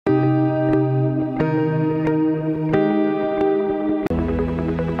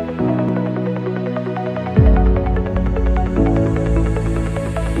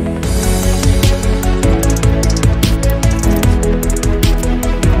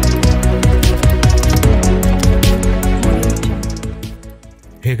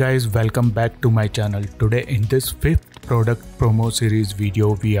guys, welcome back to my channel. Today in this 5th product promo series video,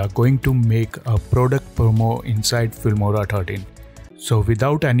 we are going to make a product promo inside Filmora 13. So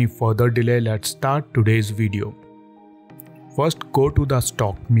without any further delay, let's start today's video. First, go to the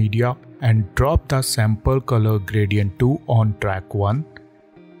stock media and drop the sample color gradient 2 on track 1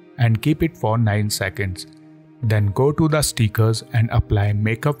 and keep it for 9 seconds. Then go to the stickers and apply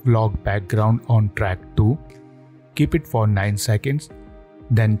makeup vlog background on track 2. Keep it for 9 seconds.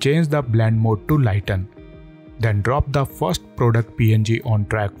 Then change the blend mode to lighten. Then drop the first product PNG on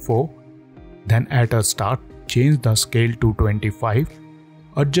track 4. Then at a start, change the scale to 25.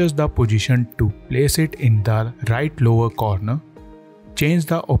 Adjust the position to place it in the right lower corner. Change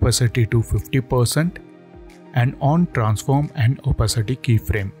the opacity to 50% and on transform and opacity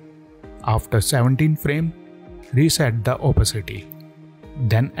keyframe. After 17 frame, reset the opacity.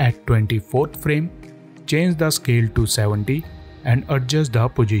 Then at 24th frame, change the scale to 70 and adjust the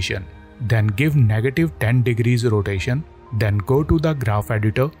position. Then give negative 10 degrees rotation. Then go to the graph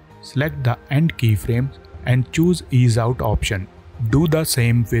editor, select the end keyframes and choose ease out option. Do the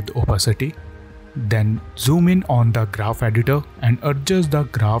same with opacity. Then zoom in on the graph editor and adjust the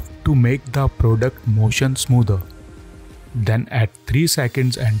graph to make the product motion smoother. Then at 3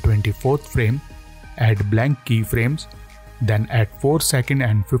 seconds and 24th frame, add blank keyframes. Then at 4 second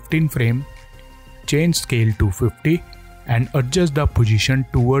and 15 frame, change scale to 50 and adjust the position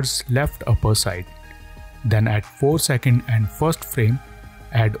towards left upper side. Then at 4 second and 1st frame,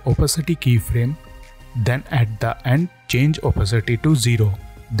 add opacity keyframe. Then at the end, change opacity to 0.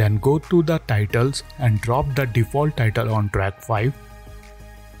 Then go to the titles and drop the default title on track 5.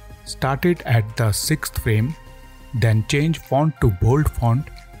 Start it at the 6th frame. Then change font to bold font.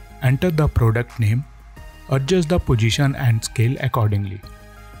 Enter the product name. Adjust the position and scale accordingly.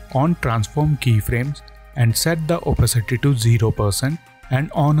 On transform keyframes and set the opacity to 0%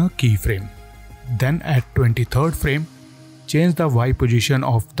 and on a keyframe. Then at 23rd frame, change the Y position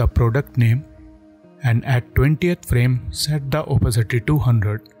of the product name and at 20th frame, set the opacity to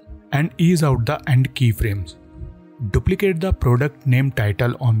 100 and ease out the end keyframes. Duplicate the product name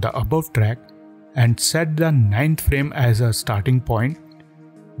title on the above track and set the 9th frame as a starting point.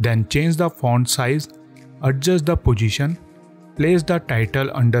 Then change the font size, adjust the position, place the title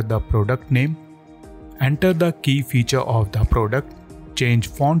under the product name, enter the key feature of the product, change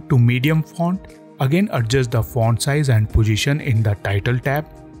font to medium font, again adjust the font size and position in the title tab,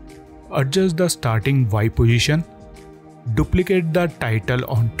 adjust the starting Y position, duplicate the title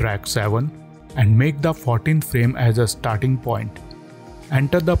on track 7 and make the 14th frame as a starting point,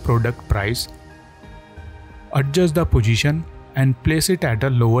 enter the product price, adjust the position and place it at a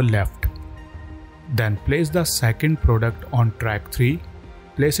lower left. Then place the second product on track 3,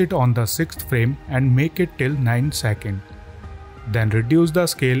 place it on the 6th frame and make it till 9 seconds. Then reduce the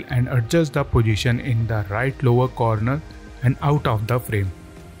scale and adjust the position in the right lower corner and out of the frame.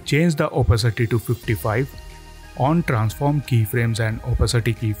 Change the opacity to 55. On transform keyframes and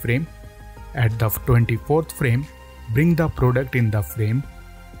opacity keyframe. At the 24th frame, bring the product in the frame.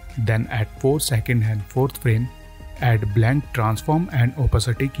 Then at 4 second and 4th frame, add blank transform and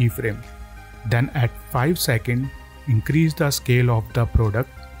opacity keyframe. Then at 5 seconds, increase the scale of the product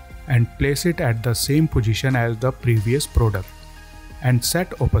and place it at the same position as the previous product and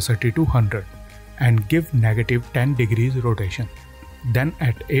set opacity to 100 and give negative 10 degrees rotation. Then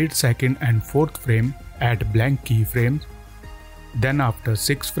at 8 second and 4th frame, add blank keyframes. Then after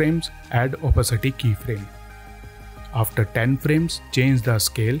 6 frames, add opacity keyframe. After 10 frames, change the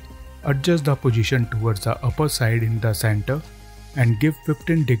scale, adjust the position towards the upper side in the center and give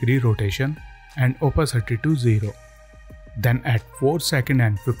 15 degree rotation and opacity to 0. Then at 4 second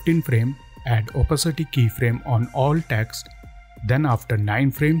and 15 frame, add opacity keyframe on all text. Then after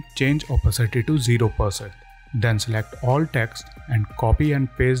 9 frame, change opacity to 0%. Then select all text and copy and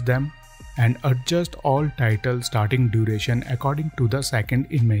paste them and adjust all title starting duration according to the second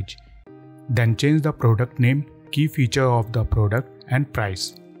image. Then change the product name, key feature of the product and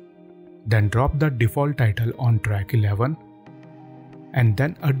price. Then drop the default title on track 11 and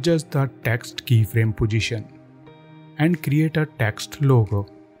then adjust the text keyframe position and create a text logo.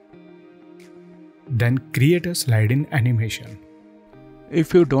 Then create a slide-in animation.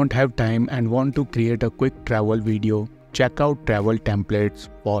 If you don't have time and want to create a quick travel video, check out travel templates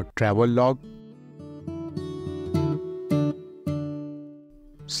for travel log,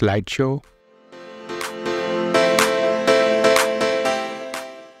 slideshow,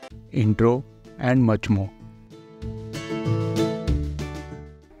 intro and much more.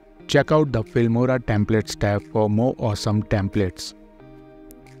 Check out the Filmora templates tab for more awesome templates.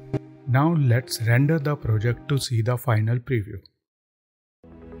 Now let's render the project to see the final preview.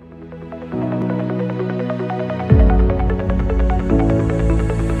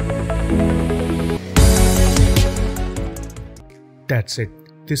 That's it.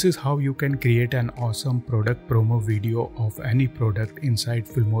 This is how you can create an awesome product promo video of any product inside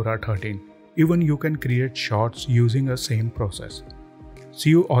Filmora 13. Even you can create shorts using the same process.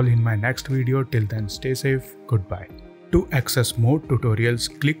 See you all in my next video. Till then, stay safe. Goodbye. To access more tutorials,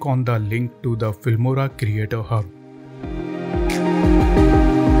 click on the link to the Filmora Creator Hub.